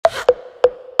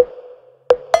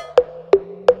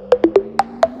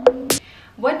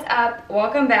What's up?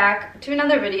 Welcome back to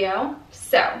another video.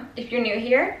 So, if you're new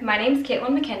here, my name's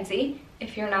Caitlin McKenzie.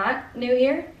 If you're not new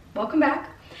here, welcome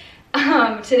back.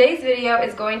 Today's video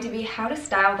is going to be how to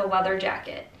style the leather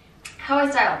jacket. How I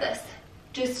styled this.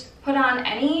 Just put on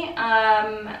any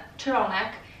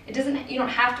turtleneck. You don't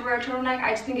have to wear a turtleneck. I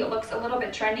just think it looks a little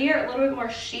bit trendier, a little bit more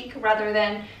chic rather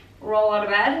than roll out of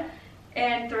bed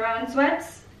and throw on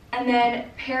sweats. And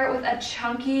then pair it with a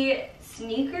chunky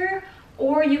sneaker,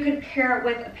 or you could pair it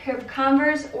with a pair of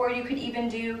Converse, or you could even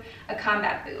do a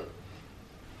combat boot.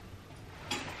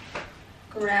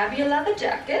 Grab your leather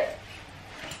jacket.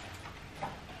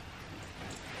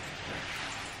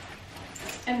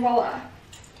 And voila.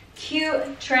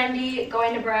 Cute, trendy,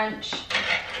 going to brunch.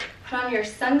 Put on your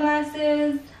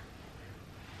sunglasses.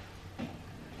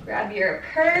 Grab your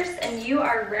purse, and you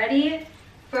are ready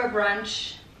for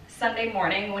brunch Sunday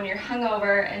morning when you're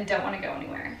hungover and don't want to go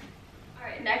anywhere.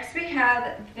 Alright, next we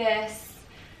have this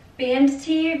band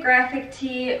tee, graphic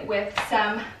tee with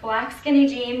some black skinny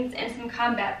jeans and some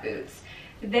combat boots.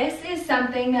 This is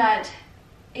something that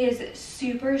is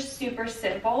super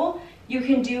simple. You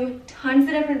can do tons of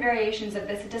different variations of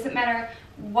this. It doesn't matter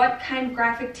what kind of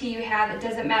graphic tee you have. It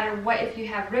doesn't matter what, if you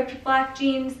have ripped black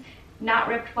jeans, not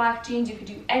ripped black jeans, you could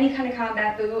do any kind of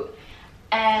combat boot.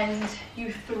 And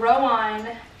you throw on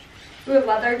your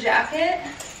leather jacket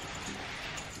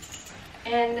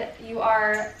and you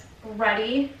are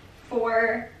ready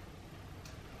for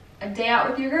a day out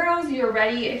with your girls. You're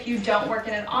ready if you don't work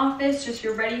in an office, just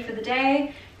you're ready for the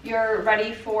day. You're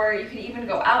ready for, you could even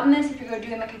go out in this if you're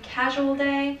doing like a casual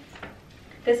day.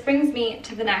 This brings me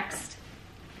to the next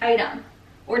item,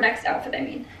 or next outfit I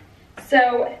mean.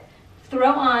 So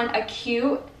throw on a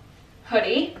cute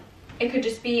hoodie. It could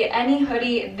just be any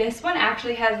hoodie. This one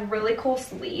actually has really cool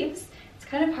sleeves. It's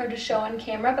kind of hard to show on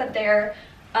camera, but they're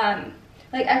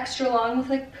like extra long with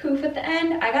like poof at the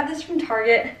end. I got this from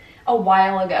Target a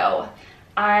while ago.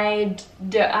 I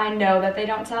know that they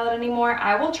don't sell it anymore.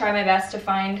 I will try my best to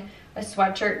find a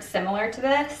sweatshirt similar to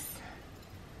this.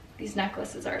 These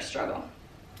necklaces are a struggle.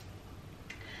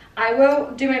 I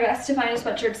will do my best to find a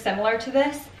sweatshirt similar to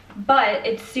this, but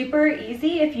it's super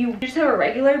easy. If you just have a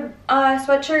regular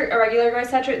sweatshirt, a regular gray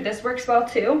sweatshirt, this works well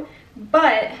too.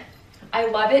 But I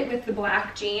love it with the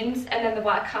black jeans and then the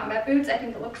black combat boots. I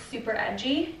think it looks super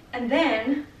edgy. And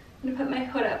then I'm gonna put my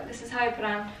hood up. This is how I put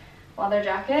on leather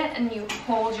jacket, and you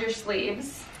hold your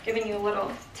sleeves, giving you a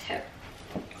little tip.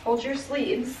 Hold your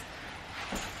sleeves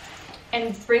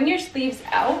and bring your sleeves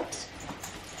out.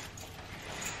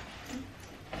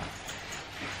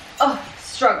 Oh,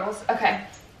 struggles. Okay.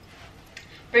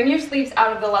 Bring your sleeves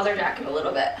out of the leather jacket a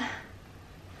little bit.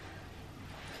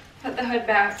 Put the hood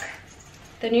back.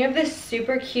 Then you have this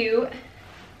super cute,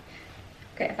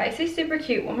 okay, if I say super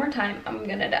cute one more time, I'm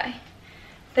gonna die.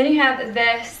 Then you have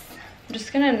this, I'm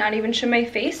just gonna not even show my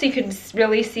face so you could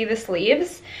really see the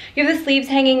sleeves. You have the sleeves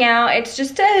hanging out. It's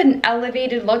just an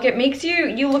elevated look. It makes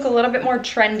you look a little bit more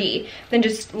trendy than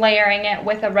just layering it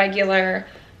with a regular,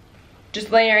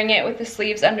 just layering it with the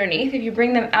sleeves underneath. If you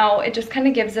bring them out, it just kind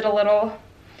of gives it a little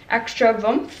extra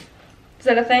voomph. Is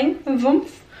that a thing? Voomph?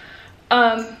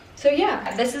 So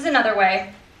yeah, this is another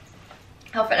way.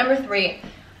 Outfit number 3.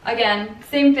 Again,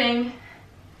 same thing.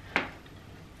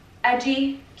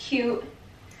 Edgy, cute.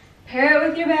 Pair it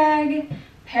with your bag,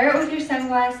 pair it with your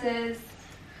sunglasses,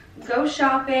 go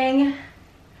shopping,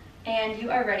 and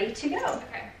you are ready to go.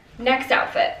 Okay. Next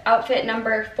outfit, outfit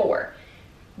number 4.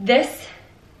 This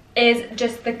is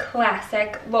just the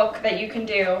classic look that you can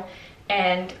do.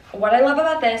 And what I love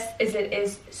about this is it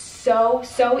is so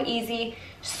easy,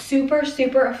 super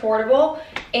affordable,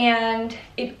 and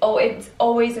it's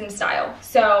always in style.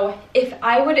 So if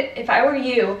I were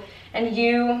you and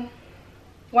you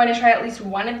want to try at least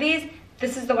one of these,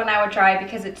 this is the one I would try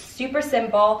because it's super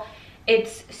simple,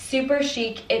 it's super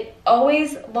chic, it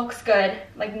always looks good.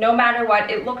 Like no matter what,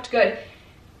 it looked good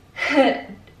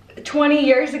 20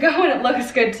 years ago and it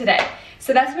looks good today.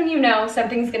 So that's when you know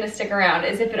something's gonna stick around,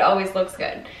 is if it always looks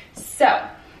good. So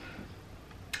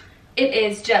it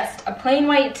is just a plain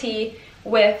white tee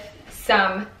with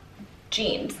some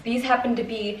jeans. These happen to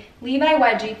be Levi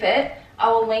wedgie fit.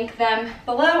 I will link them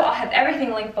below. I'll have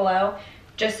everything linked below,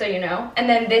 just so you know. And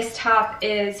then this top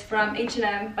is from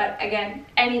H&M, but again,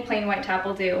 any plain white top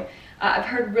will do. I've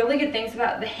heard really good things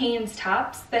about the Hanes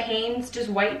tops, the Hanes just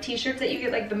white t-shirts that you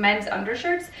get, like the men's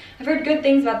undershirts. I've heard good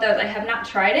things about those. I have not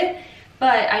tried it,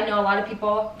 but I know a lot of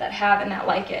people that have and that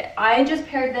like it. I just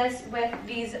paired this with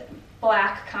these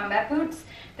black combat boots.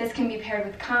 This can be paired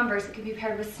with Converse, it could be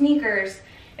paired with sneakers,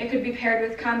 it could be paired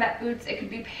with combat boots, it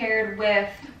could be paired with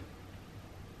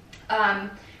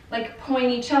like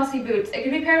pointy Chelsea boots. It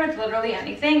could be paired with literally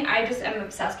anything. I just am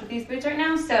obsessed with these boots right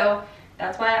now, so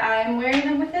that's why I'm wearing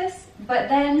them with this. But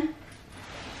then,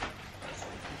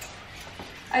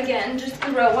 again, just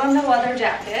throw on the leather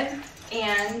jacket,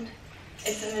 and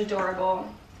it's an adorable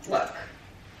look.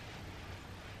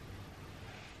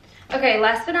 Okay,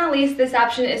 last but not least, this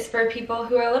option is for people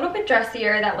who are a little bit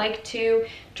dressier, that like to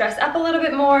dress up a little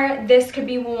bit more. This could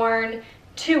be worn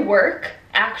to work,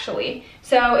 actually.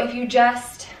 So if you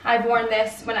just, I've worn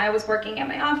this when I was working at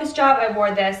my office job. I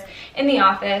wore this in the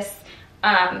office,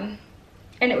 and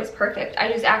it was perfect. I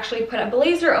just actually put a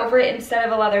blazer over it instead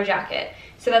of a leather jacket.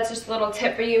 So that's just a little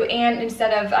tip for you, and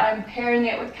instead of pairing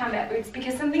it with combat boots,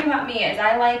 because something about me is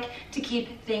I like to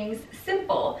keep things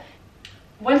simple.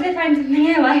 Once I find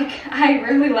something I like, I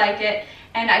really like it,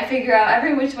 and I figure out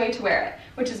every which way to wear it,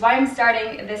 which is why I'm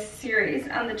starting this series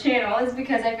on the channel, is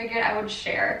because I figured I would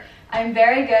share. I'm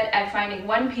very good at finding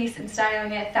one piece and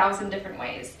styling it 1,000 different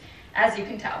ways, as you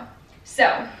can tell.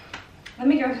 So, let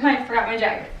me go, I forgot my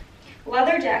jacket.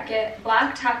 Leather jacket,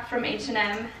 black top from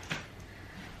H&M,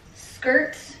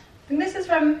 skirt, I think this is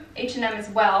from H&M as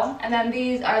well, and then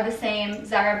these are the same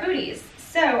Zara booties.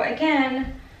 So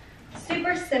again,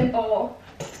 super simple,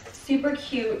 super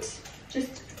cute.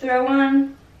 Just throw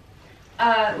on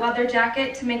a leather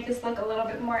jacket to make this look a little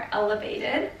bit more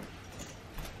elevated.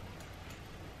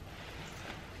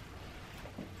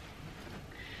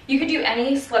 You could do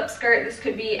any slip skirt. This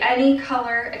could be any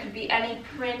color, it could be any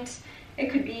print. It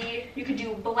could be, you could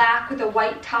do black with a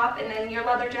white top and then your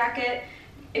leather jacket.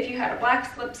 If you had a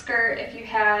black slip skirt, if you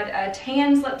had a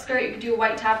tan slip skirt, you could do a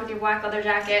white top with your black leather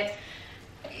jacket.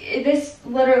 This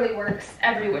literally works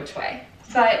every which way.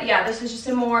 But yeah, this is just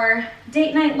a more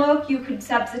date night look. You could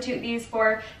substitute these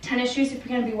for tennis shoes if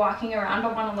you're gonna be walking around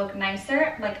but wanna look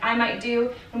nicer, like I might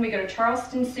do when we go to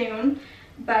Charleston soon.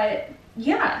 But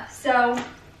yeah, so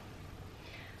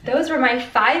those were my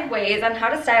 5 ways on how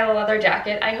to style a leather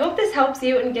jacket. I hope this helps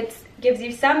you and gives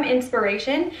you some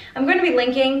inspiration. I'm going to be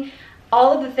linking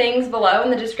all of the things below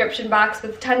in the description box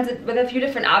with a few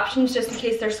different options, just in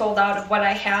case they're sold out of what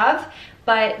I have.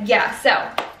 But yeah, so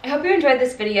I hope you enjoyed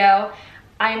this video.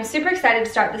 I am super excited to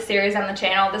start this series on the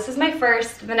channel. This is my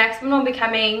first. The next one will be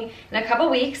coming in a couple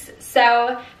weeks,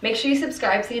 so make sure you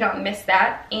subscribe so you don't miss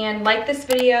that, and like this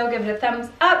video, give it a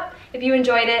thumbs up if you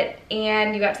enjoyed it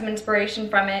and you got some inspiration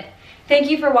from it.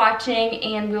 Thank you for watching,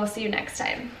 and we will see you next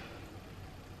time.